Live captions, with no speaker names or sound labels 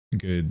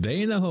Good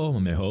day in the home,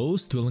 I'm your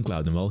host,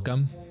 VillainCloud, and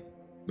welcome.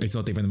 It's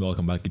not even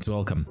welcome back, it's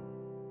welcome.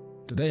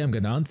 Today I'm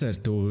gonna answer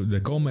to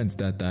the comments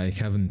that I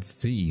haven't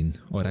seen,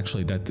 or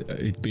actually that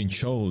it's been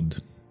shown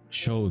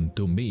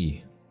to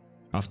me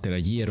after a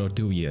year or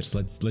 2 years.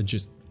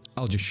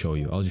 I'll just show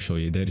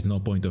you. There is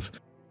no point of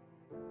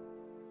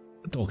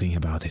talking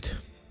about it.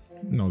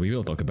 No, we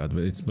will talk about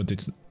it, but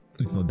it's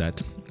not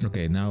that.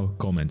 Okay, now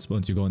comments.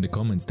 Once you go in the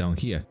comments down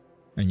here,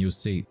 and you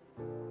see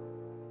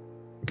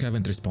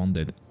haven't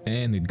responded,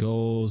 and it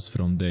goes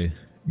from the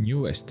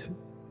newest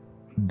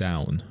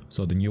down.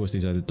 So the newest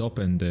is at the top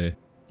and the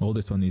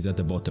oldest one is at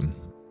the bottom.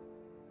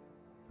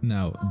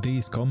 Now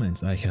these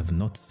comments I have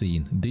not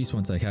seen, these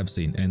ones I have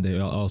seen, and they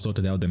are all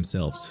sorted out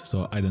themselves,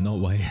 so I don't know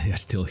why they are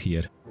still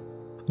here.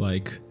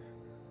 Like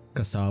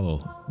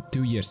Casavo,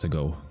 2 years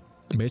ago.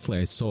 Basically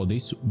I saw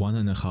this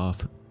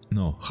half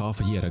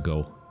a year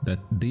ago, that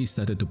these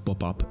started to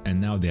pop up, and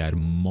now they are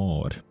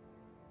more.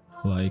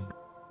 Like,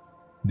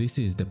 this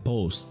is the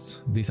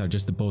posts, these are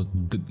just the posts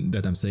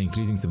that I'm saying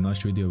greetings of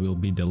Nash video will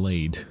be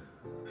delayed.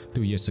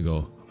 2 years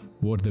ago.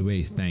 Word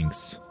away,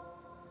 thanks.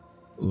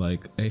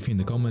 Like, if in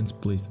the comments,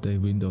 please today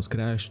Windows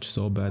crashed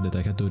so bad that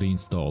I had to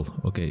reinstall.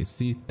 Okay,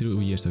 see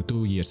 2 years ago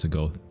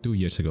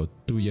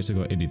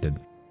edited.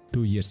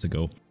 2 years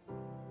ago.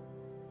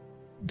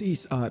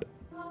 These are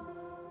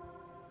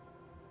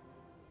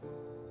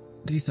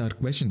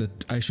questions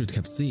that I should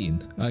have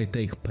seen. I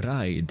take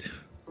pride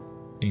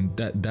in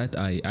that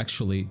I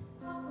actually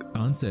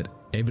answer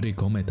every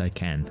comment I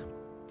can.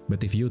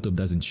 But if YouTube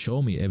doesn't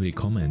show me every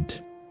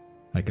comment,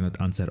 I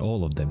cannot answer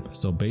all of them.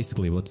 So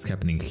basically what's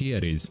happening here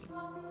is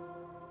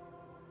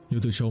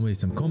YouTube show me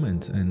some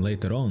comments, and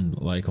later on,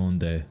 like on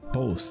the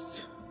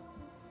posts,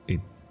 it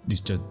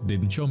just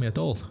didn't show me at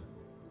all.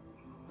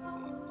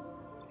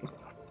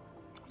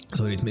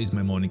 So it's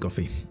my morning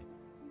coffee.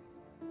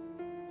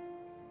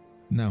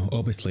 Now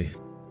obviously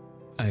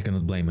I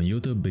cannot blame on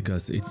YouTube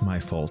because it's my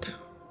fault.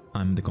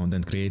 I'm the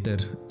content creator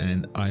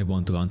and I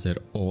want to answer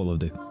all of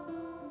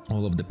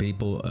the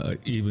people,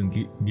 even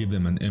give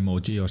them an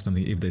emoji or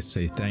something if they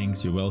say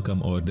thanks, you're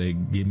welcome, or they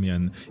give me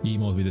an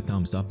emote with a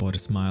thumbs up or a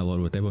smile or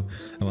whatever.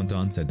 I want to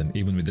answer them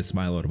even with a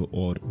smile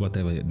or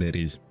whatever there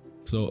is.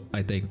 So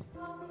I take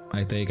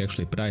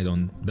actually pride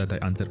on that I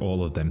answer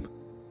all of them.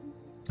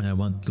 And I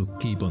want to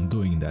keep on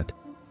doing that.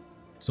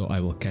 So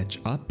I will catch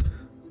up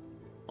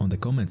on the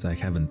comments I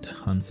haven't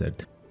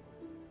answered.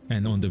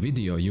 And on the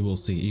video you will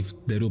see if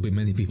there will be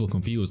many people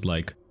confused,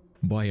 like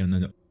why on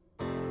a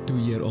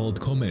 2-year-old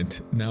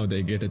comment now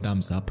they get a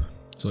thumbs up.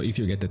 So if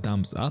you get a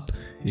thumbs up,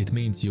 it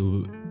means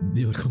your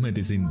comment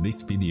is in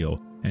this video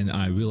and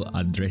I will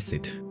address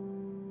it.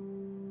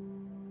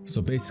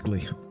 So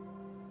basically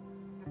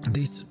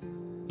this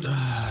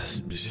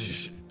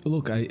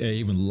look, I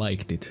even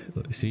liked it.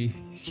 See,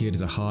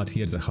 here's a heart.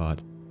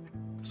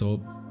 So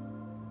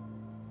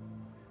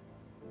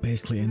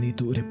basically I need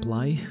to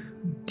reply,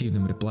 give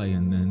them reply,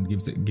 and then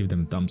give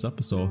them a thumbs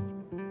up. So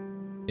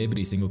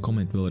every single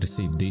comment will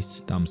receive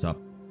this thumbs up.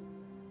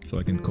 So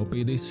I can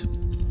copy this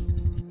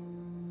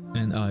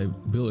and I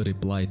will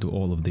reply to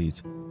all of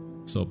these.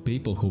 So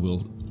people who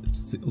will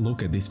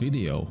look at this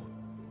video,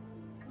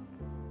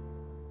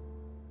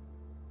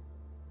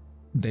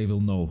 they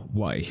will know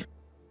why.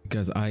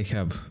 Because I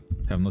have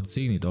not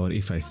seen it, or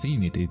if I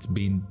seen it, it's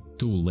been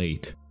too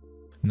late.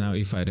 Now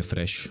if I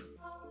refresh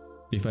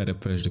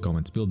the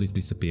comments, will this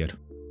disappear?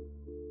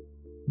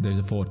 There's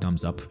a 4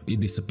 thumbs up, it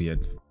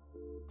disappeared.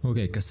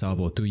 Okay,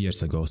 Casavo 2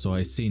 years ago, so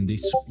I seen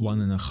this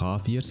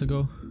 1.5 years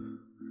ago.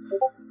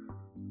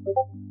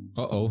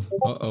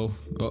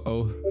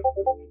 Uh-oh.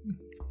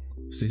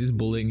 Sis is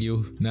bullying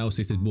you, now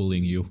Sis is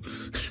bullying you.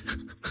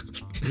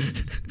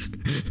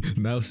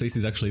 Now Sis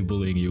is actually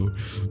bullying you.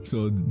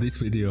 So this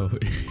video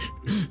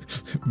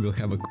will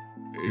have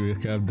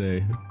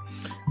the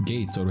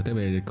gates or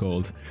whatever they're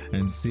called,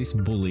 and Sis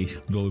bully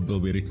will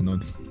be written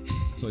on.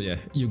 So yeah,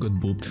 you got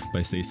booped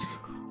by Sis.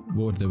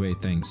 Word away,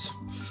 thanks.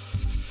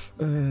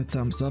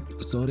 Thumbs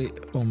up, sorry,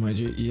 oh my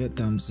g, yeah,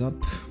 thumbs up.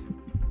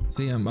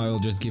 See, I'll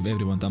just give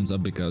everyone thumbs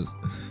up because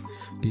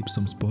keep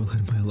some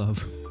spoiler, my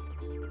love.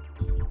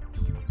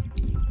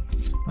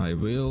 I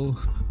will.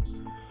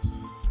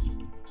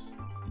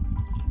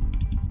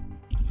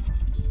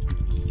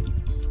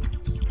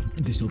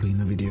 This will be in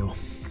the video,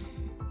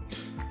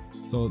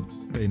 so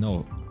they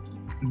know.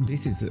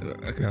 This is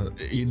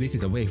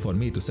a way for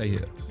me to say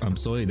I'm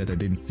sorry that I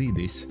didn't see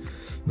this,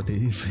 but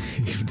if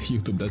the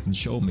YouTube doesn't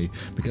show me,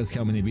 because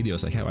how many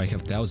videos I have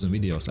 1,000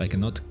 videos, I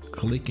cannot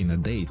click in a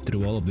day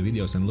through all of the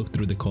videos and look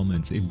through the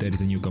comments if there is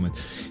a new comment.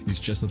 It's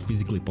just not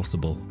physically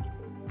possible.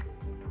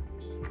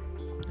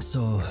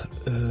 So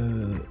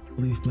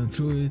leaf plant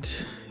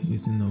fruit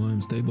using the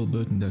lime stable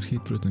button that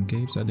hit fruit and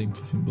capes, adding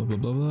blah blah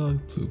blah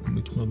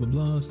blah blah blah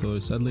blah. So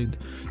sadly,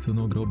 so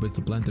no grow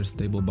based planters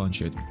stable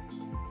bunch it.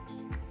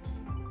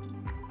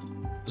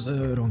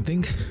 Wrong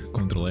thing.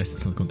 Control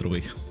S, not Control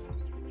V.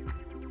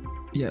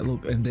 Yeah,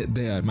 look, and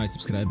they are my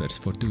subscribers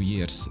for 2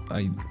 years.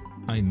 I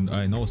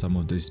know some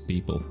of these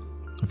people.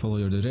 I follow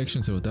your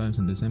directions several times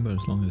in December,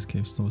 as long as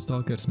escapes, no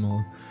stalker,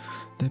 small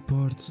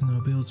deports,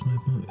 no bills.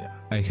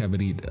 I have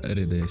read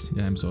this.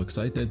 Yeah, I'm so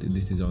excited.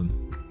 This is on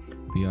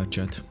VR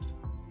chat.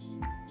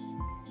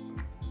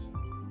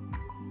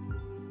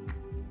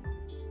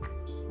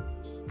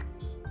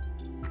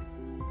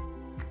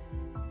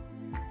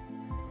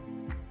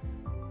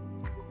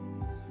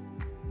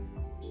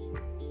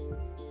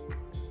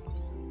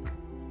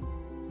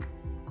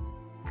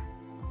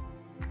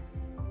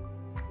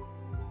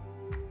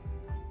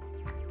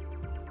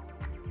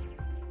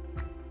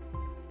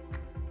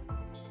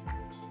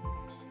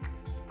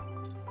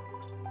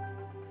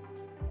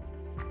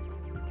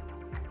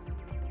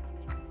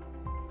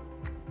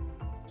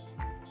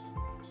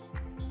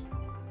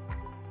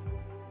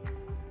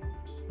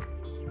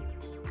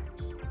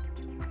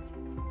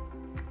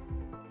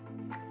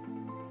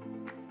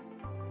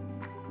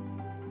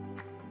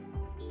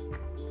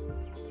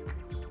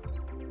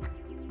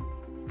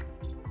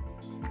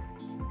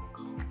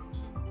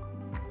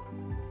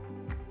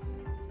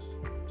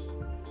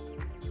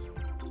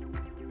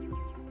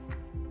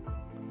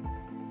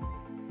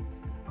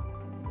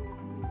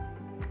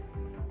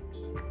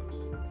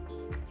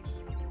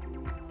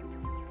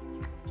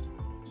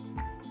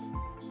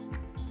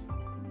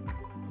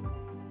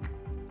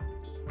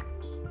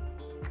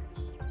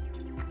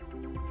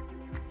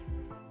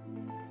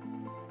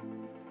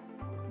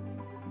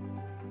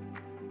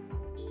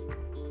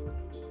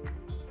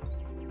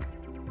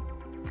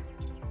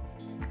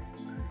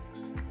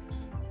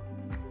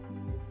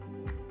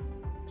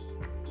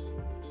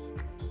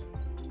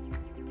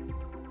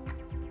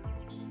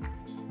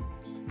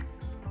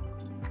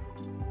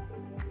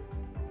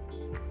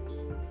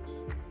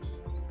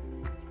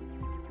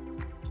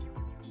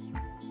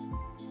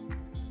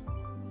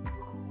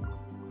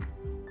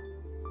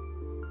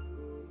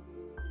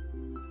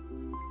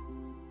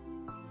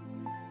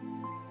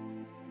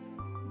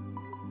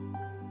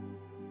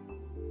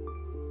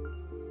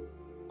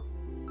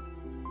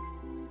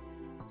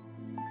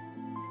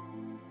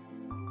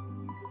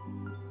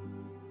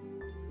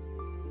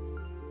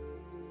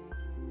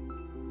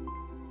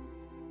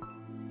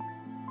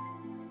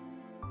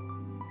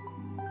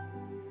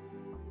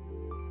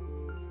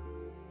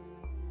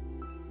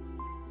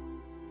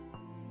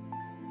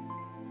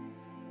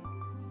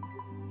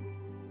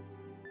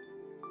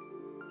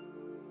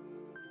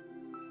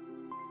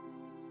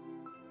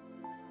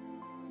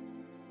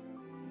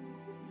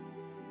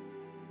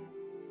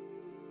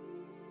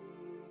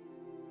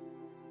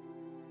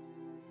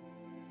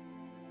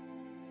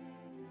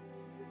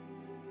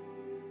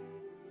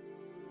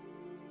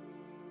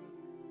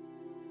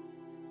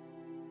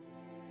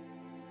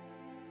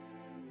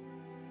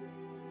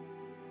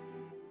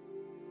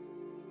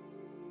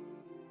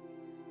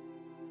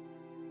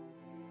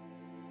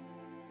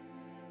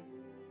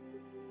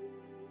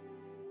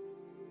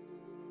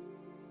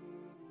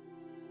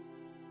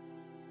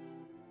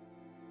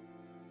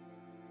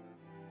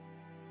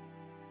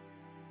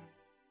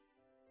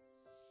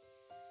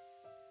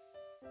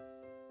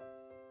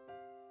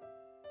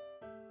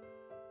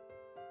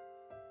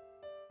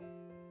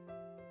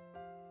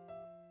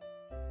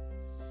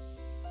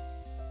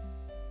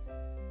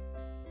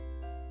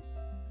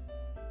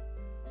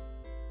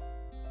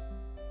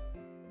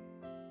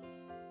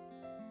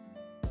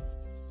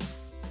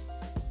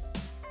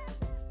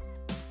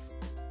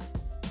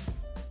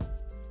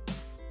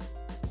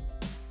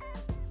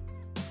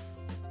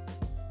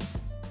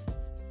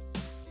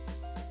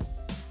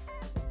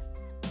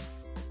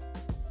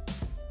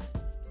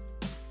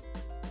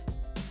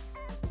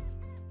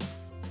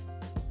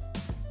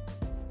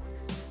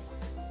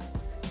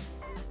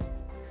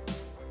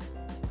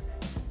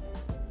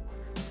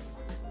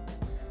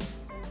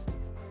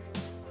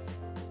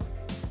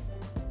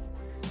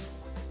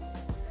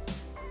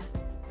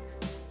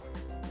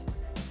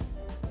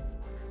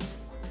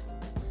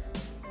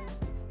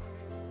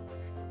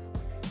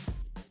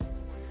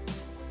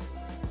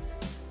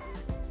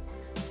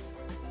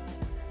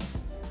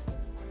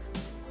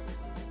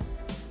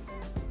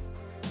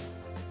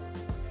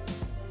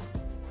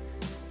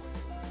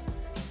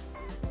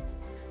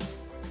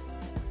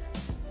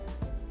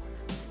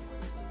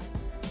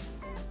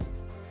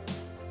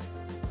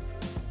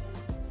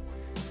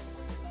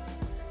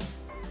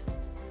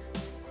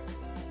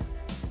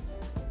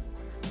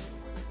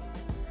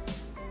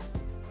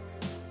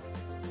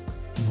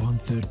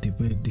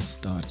 Where this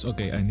starts.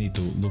 Okay, I need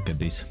to look at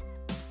this.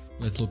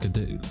 Let's look at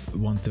the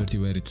 130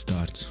 where it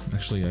starts.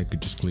 Actually, I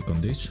could just click on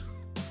this,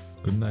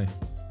 couldn't I?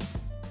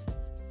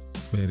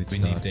 Where it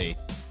starts. Need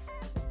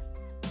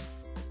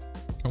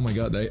oh my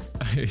god, I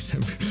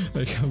have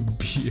like a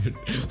beard.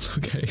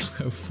 Look, I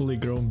have a fully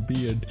grown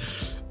beard.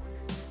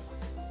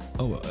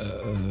 Oh,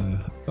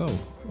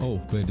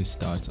 where this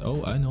starts.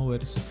 Oh, I know where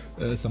this.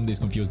 Somebody's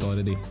confused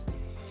already.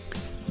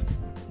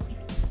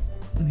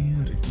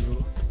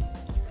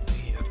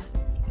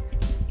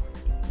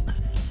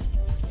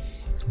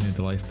 Near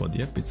the life pod.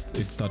 Yep, it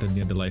started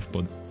near the life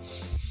pod.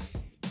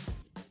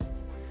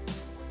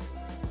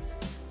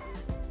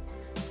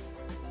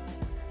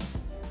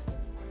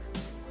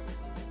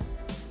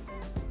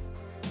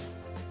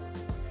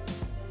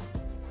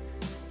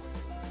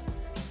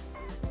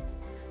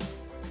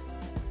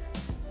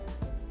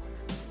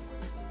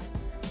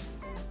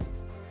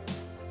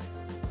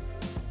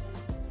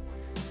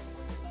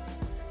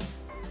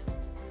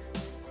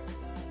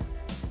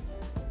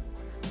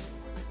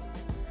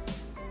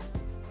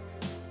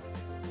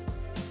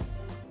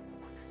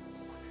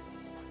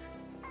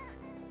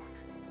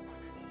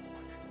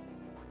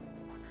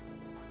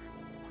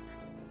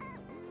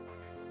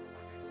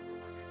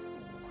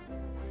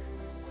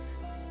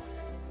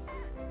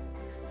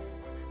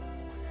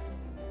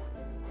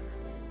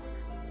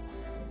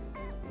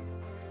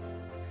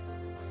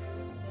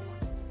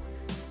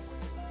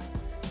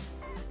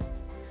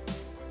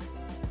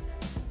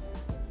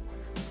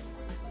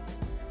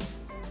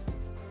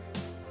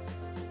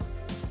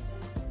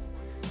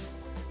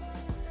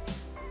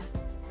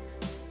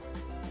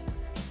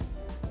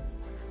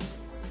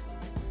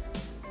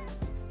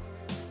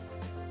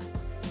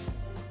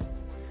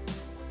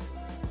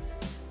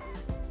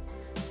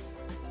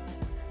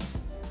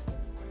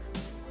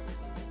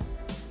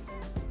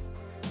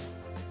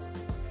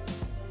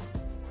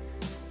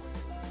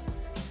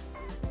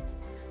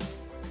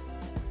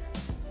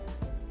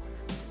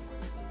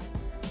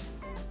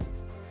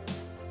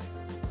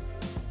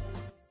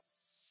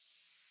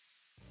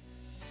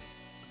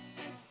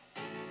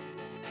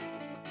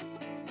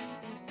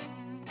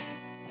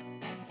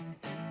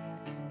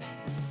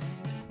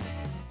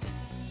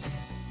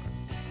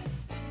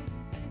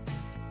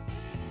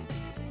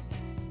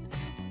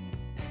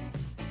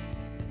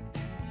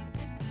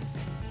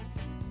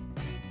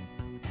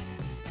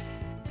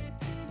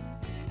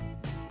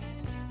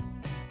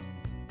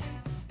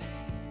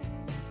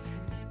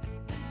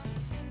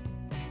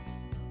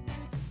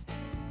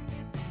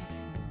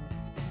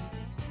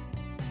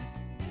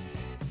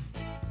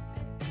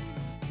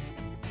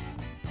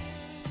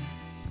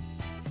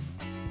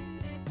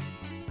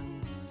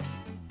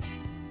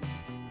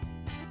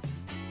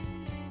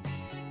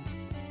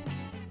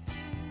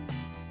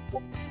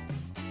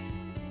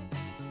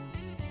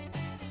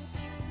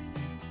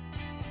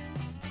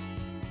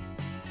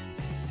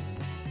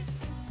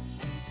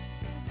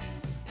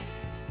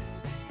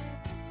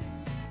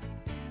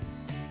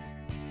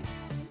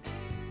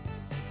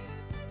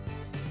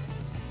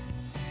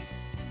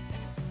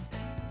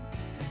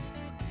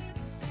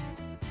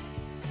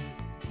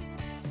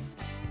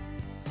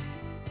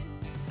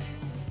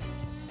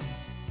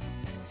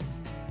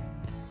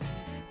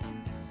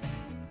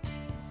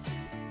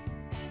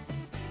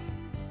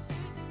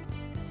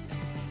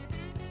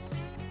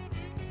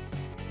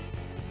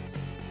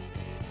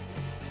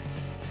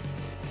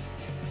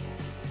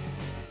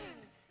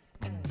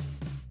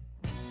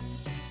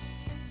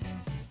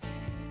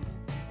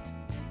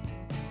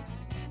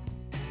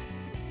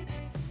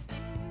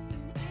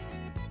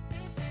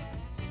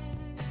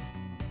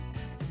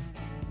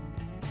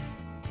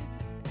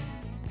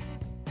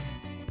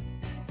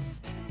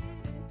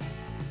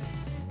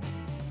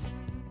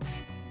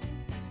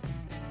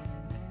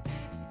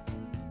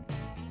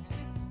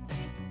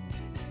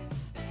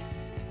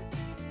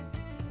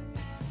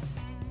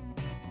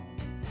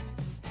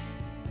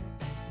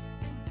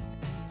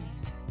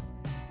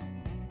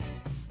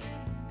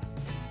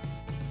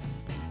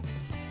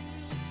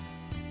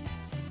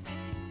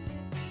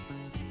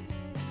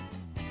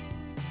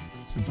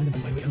 And find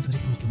them by way else I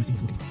post my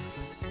single.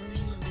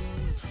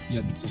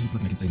 Yeah, it's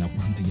nothing I can say now.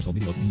 10 years old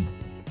videos.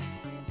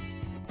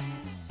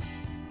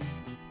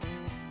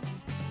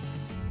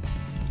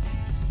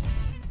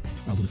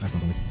 I'll do the fast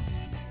ones only.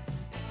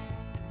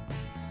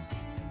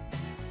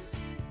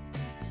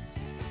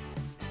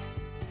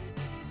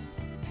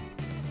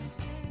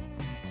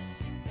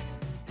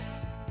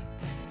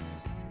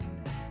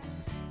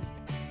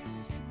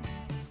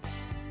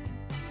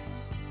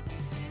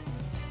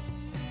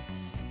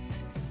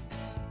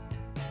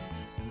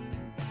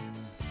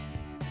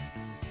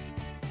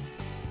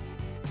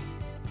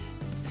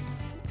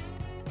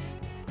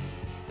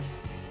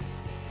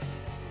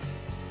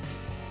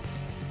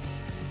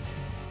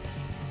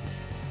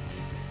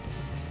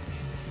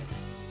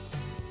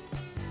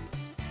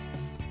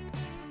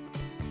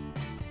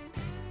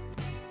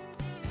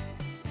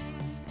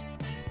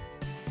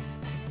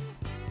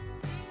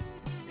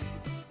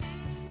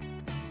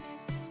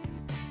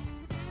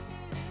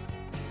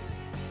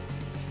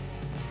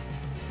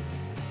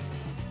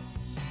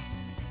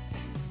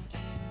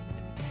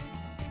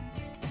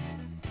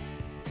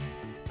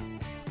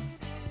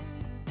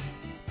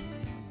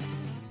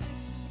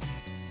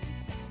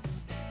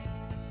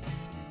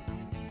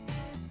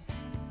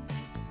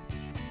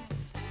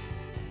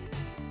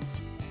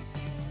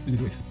 Did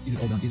we do it? Is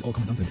it all done? Is all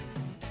comments answered?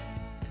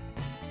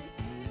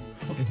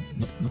 Okay,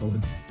 not all of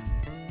them.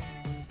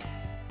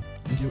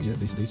 Thank you. Yeah,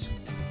 this,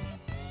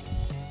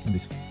 and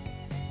this.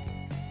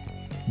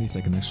 This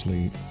I can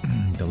actually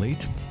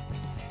delete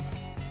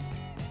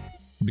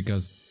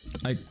because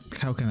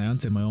how can I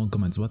answer my own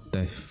comments? What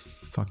the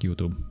fuck,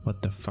 YouTube?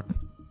 What the fuck?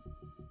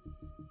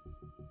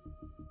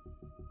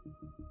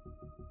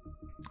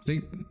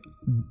 See,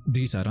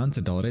 these are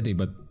answered already,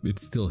 but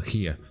it's still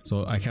here,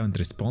 so I haven't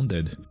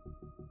responded.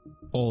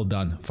 All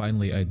done.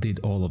 Finally, I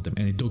did all of them,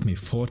 and it took me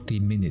 40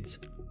 minutes.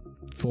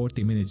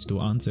 40 minutes to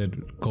answer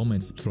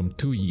comments from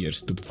 2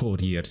 years to 4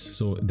 years.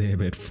 So they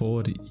were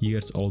 4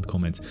 years old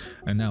comments.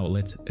 And now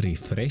let's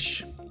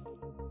refresh.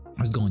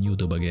 Let's go on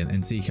YouTube again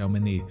and see how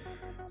many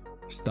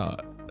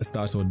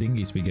stars or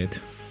dinghies we get.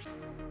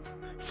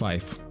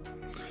 5.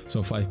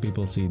 So 5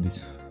 people see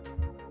this.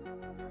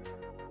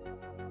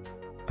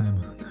 I'm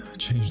a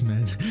changed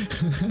man.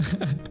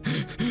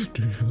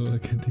 I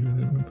can't even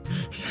remember.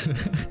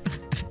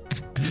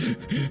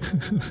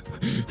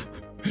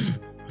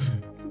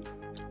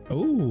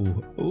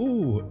 Oh,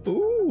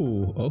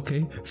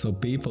 okay, so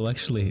people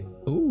actually,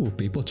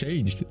 people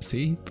changed.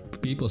 See,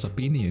 people's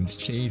opinions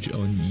change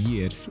on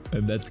years,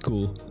 and that's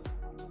cool.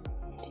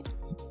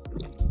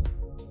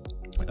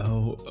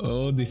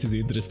 Oh, this is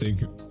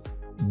interesting.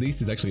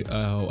 This is actually,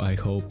 I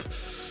hope,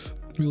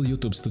 will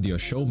YouTube Studio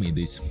show me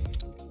this?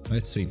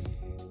 Let's see.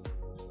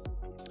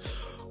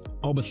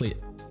 Obviously,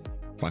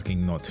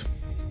 fucking not.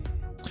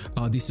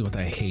 Oh, this is what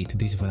I hate.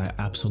 This is what I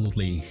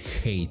absolutely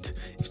hate.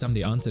 If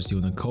somebody answers you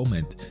in a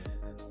comment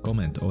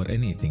or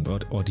anything, or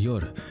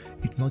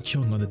it's not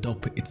showing on the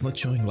top. It's not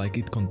showing like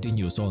it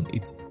continues on.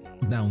 It's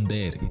down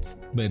there. It's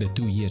where the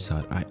 2 years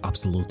are. I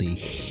absolutely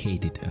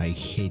hate it. I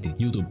hate it.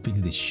 YouTube, fix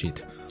this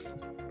shit.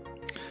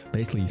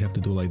 Basically, you have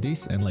to do like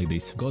this and like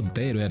this. Got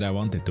there where I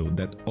wanted to.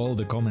 That all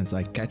the comments,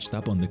 I catched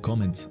up on the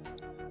comments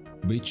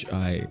which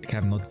I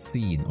have not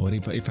seen, or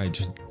if I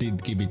just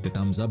did give it the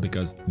thumbs up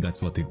because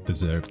that's what it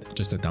deserved,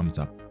 just a thumbs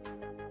up.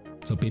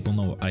 So people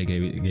know I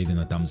gave it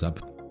a thumbs up.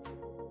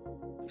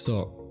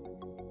 So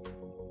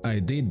I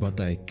did what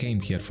I came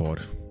here for,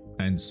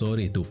 and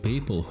sorry to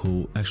people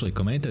who actually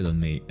commented on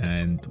me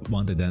and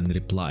wanted a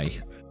reply.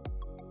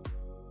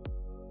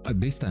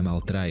 This time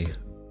I'll try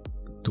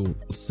to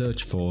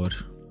search for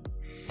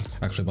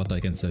actually what I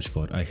can search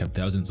for. I have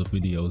thousands of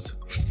videos.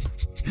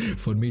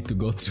 For me to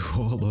go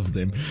through all of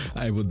them,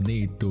 I would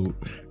need to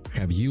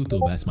have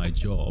YouTube as my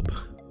job.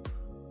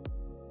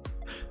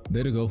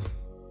 there you go.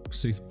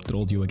 Sis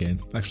trolled you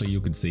again. Actually,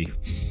 you can see.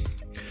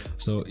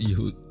 So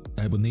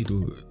I would need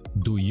to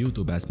do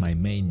YouTube as my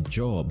main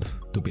job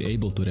to be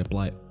able to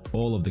reply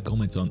all of the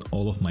comments on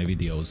all of my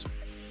videos.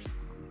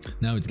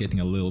 Now it's getting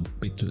a little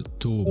bit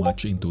too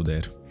much into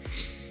there.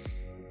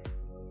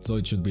 So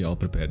it should be all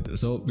prepared.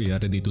 So we are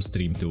ready to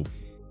stream too.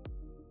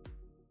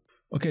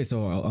 Okay,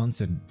 so I'll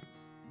answer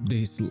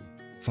these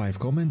 5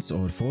 comments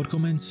or 4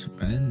 comments,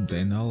 and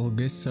then I'll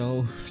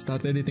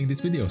start editing this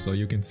video so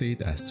you can see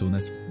it as soon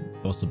as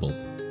possible.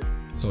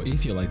 So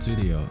if you liked this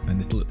video and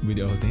this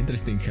video was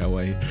interesting, how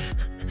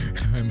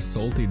I'm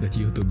salty that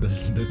YouTube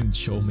doesn't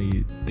show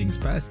me things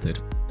faster,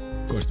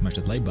 of course smash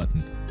that like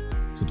button,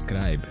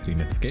 subscribe, ring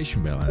the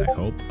notification bell, and I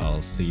hope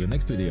I'll see you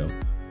next video.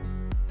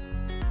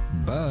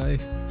 Bye!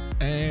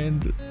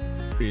 And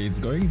it's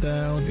going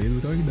down,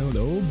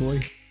 oh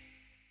boy.